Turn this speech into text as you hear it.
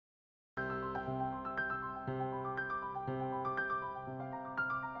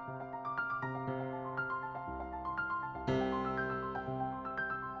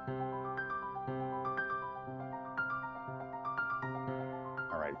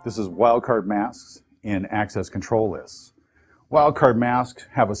This is wildcard masks in access control lists. Wildcard masks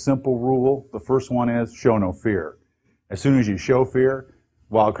have a simple rule. The first one is show no fear. As soon as you show fear,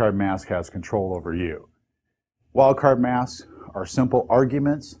 wildcard mask has control over you. Wildcard masks are simple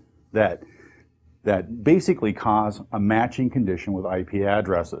arguments that basically cause a matching condition with IP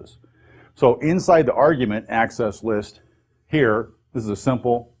addresses. So inside the argument access list here, this is a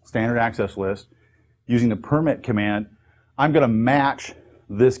simple standard access list. Using the permit command, I'm going to match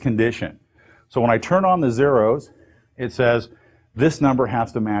this condition. So when I turn on the zeros, it says this number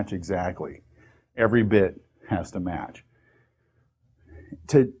has to match exactly. Every bit has to match.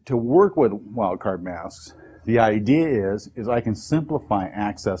 To work with wildcard masks, the idea is I can simplify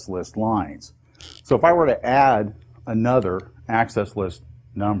access list lines. So if I were to add another access list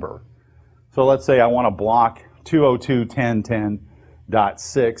number, so let's say I want to block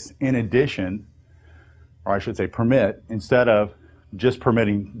 202.10.10.6 in addition, or I should say permit, instead of just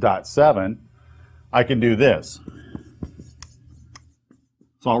permitting .7, I can do this.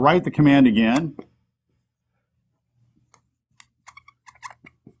 So I'll write the command again.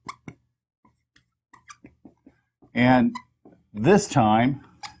 And this time,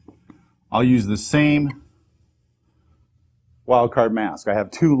 I'll use the same wildcard mask. I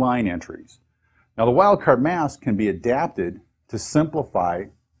have 2 line entries. Now the wildcard mask can be adapted to simplify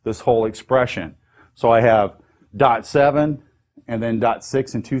this whole expression. So I have .7 and then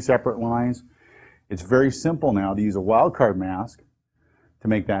 .6 in 2 separate lines. It's very simple now to use a wildcard mask to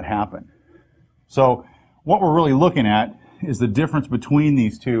make that happen. So what we're really looking at is the difference between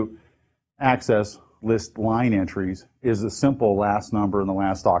these 2 access list line entries is the simple last number and the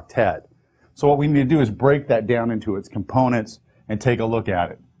last octet. So what we need to do is break that down into its components and take a look at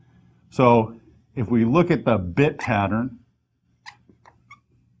it. So if we look at the bit pattern,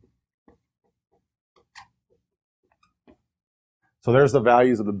 so there's the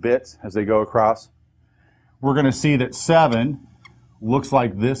values of the bits as they go across. We're going to see that 7 looks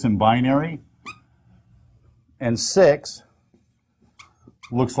like this in binary, and 6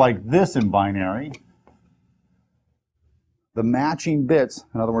 looks like this in binary. The matching bits,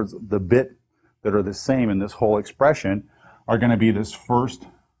 in other words, the bit that are the same in this whole expression, are going to be this first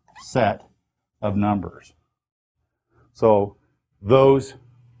set of numbers. So those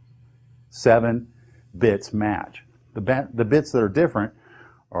 7 bits match. The bits that are different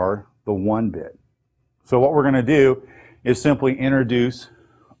are the 1 bit. So what we're going to do is simply introduce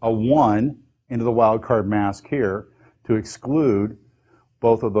a 1 into the wildcard mask here to exclude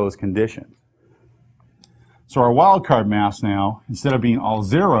both of those conditions. So our wildcard mask now, instead of being all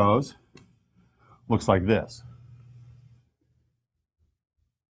zeros, looks like this.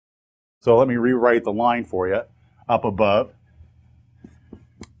 So let me rewrite the line for you up above.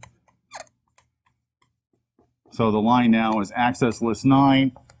 So the line now is access list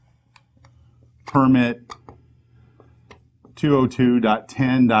 9, permit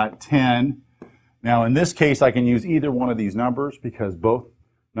 202.10.10. Now in this case I can use either one of these numbers because both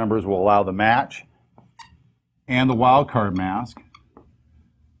numbers will allow the match and the wildcard mask,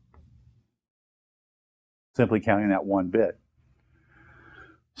 simply counting that 1 bit.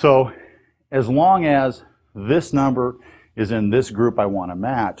 So as long as this number is in this group I want to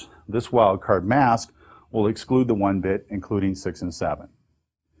match, this wildcard mask will exclude the 1 bit, including 6 and 7.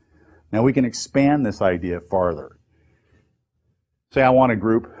 Now we can expand this idea farther. Say I want to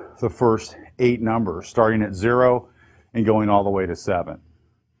group the first 8 numbers, starting at 0 and going all the way to 7.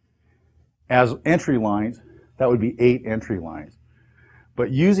 As entry lines, that would be 8 entry lines.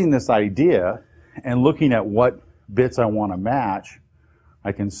 But using this idea and looking at what bits I want to match,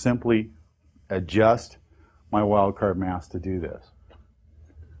 I can simply adjust my wildcard mask to do this.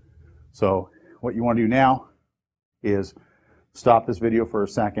 So what you want to do now is stop this video for a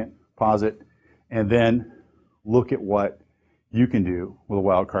second, pause it, and then look at what you can do with a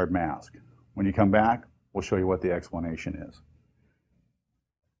wildcard mask. When you come back, we'll show you what the explanation is.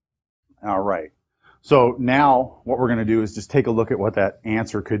 All right. So now what we're going to do is just take a look at what that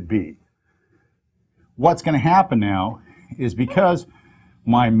answer could be. What's going to happen now is because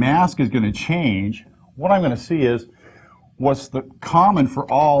my mask is going to change, what I'm going to see is what's the common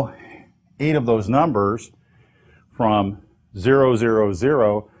for all 8 of those numbers from 000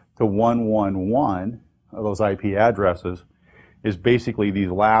 to 111 of those IP addresses is basically these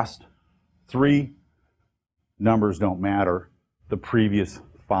last 3 numbers don't matter. The previous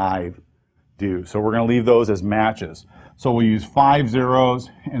 5 do. So we're going to leave those as matches. So we'll use 5 zeros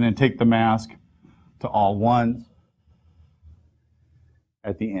and then take the mask to all 1s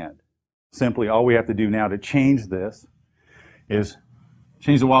at the end. Simply all we have to do now to change this is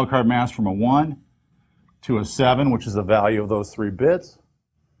change the wildcard mask from a 1 to a 7, which is the value of those 3 bits,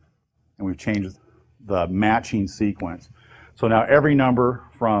 and we've changed the matching sequence. So now every number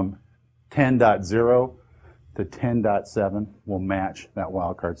from 10.0 to 10.7 will match that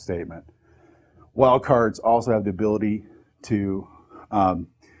wildcard statement. Wildcards also have the ability to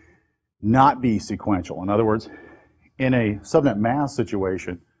not be sequential. In other words, in a subnet mask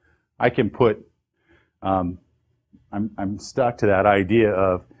situation, I can put, I'm stuck to that idea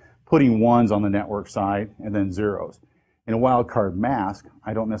of putting ones on the network side and then zeros. In a wildcard mask,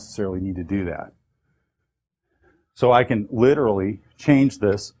 I don't necessarily need to do that. So I can literally change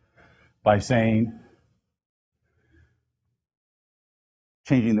this by saying,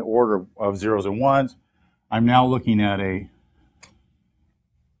 changing the order of zeros and ones. I'm now looking at a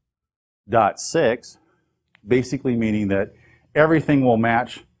 .6, basically meaning that everything will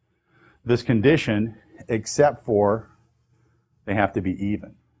match this condition except for they have to be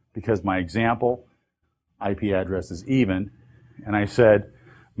even. Because my example IP address is even, and I said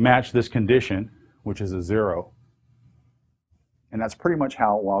match this condition, which is a 0. And that's pretty much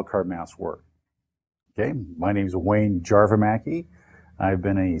how wildcard masks work. Okay, my name is Wayne Jarvamaki. I've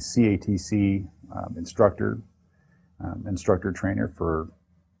been a CATC instructor trainer for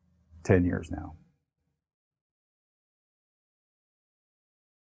 10 years now.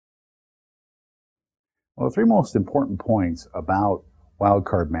 Well, the three most important points about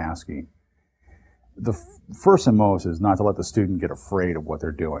wildcard masking. The first and most is not to let the student get afraid of what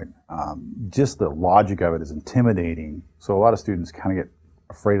they're doing. Just the logic of it is intimidating, so a lot of students kind of get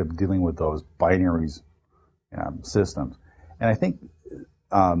afraid of dealing with those binaries systems. And I think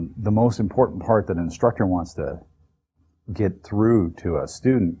the most important part that an instructor wants to get through to a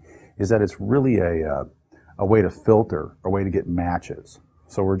student is that it's really a way to filter, a way to get matches.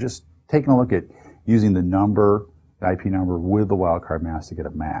 So we're just taking a look at using the number, the IP number, with the wildcard mask to get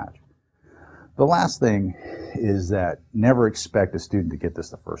a match. The last thing is that never expect a student to get this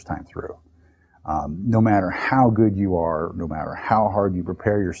the first time through. No matter how good you are, no matter how hard you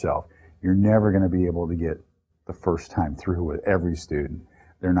prepare yourself, you're never going to be able to get the first time through with every student.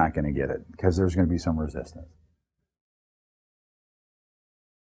 They're not going to get it because there's going to be some resistance.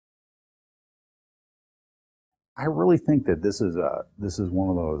 I really think that this is one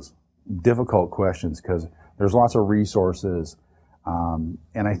of those difficult questions because there's lots of resources,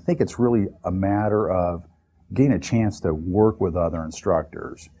 and I think it's really a matter of getting a chance to work with other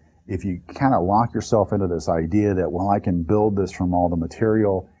instructors. If you kind of lock yourself into this idea that, well, I can build this from all the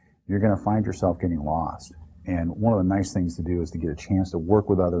material, you're going to find yourself getting lost. And one of the nice things to do is to get a chance to work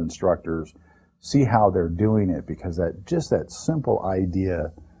with other instructors, see how they're doing it, because that simple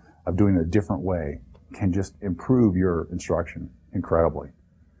idea of doing it a different way can just improve your instruction incredibly.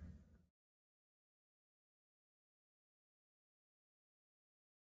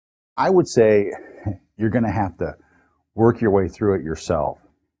 I would say you're going to have to work your way through it yourself.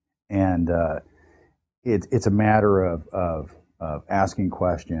 And it's a matter of asking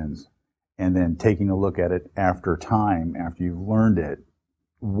questions and then taking a look at it after time, after you've learned it.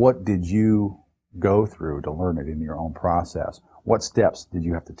 What did you go through to learn it in your own process? What steps did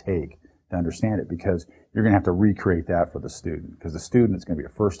you have to take to understand it? Because you're going to have to recreate that for the student. Because the student, it's going to be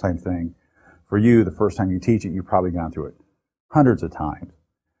a first-time thing. For you, the first time you teach it, you've probably gone through it hundreds of times.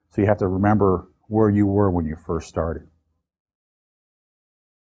 So you have to remember where you were when you first started.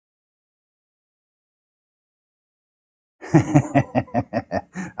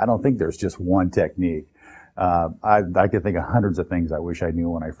 I don't think there's just one technique. I could think of hundreds of things I wish I knew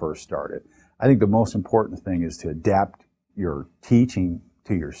when I first started. I think the most important thing is to adapt your teaching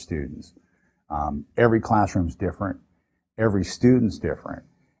to your students. Every classroom's different. Every student's different.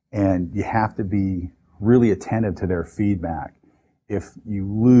 And you have to be really attentive to their feedback. If you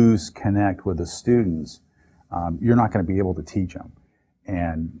lose connect with the students, you're not going to be able to teach them.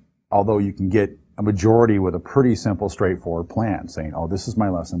 And although you can get a majority with a pretty simple, straightforward plan, saying, oh, this is my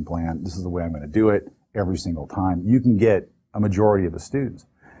lesson plan, this is the way I'm going to do it every single time, you can get a majority of the students.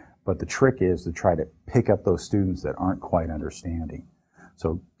 But the trick is to try to pick up those students that aren't quite understanding.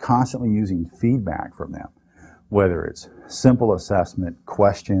 So constantly using feedback from them, whether it's simple assessment,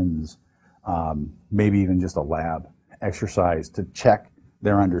 questions, maybe even just a lab exercise to check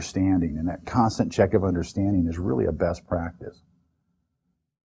their understanding. And that constant check of understanding is really a best practice.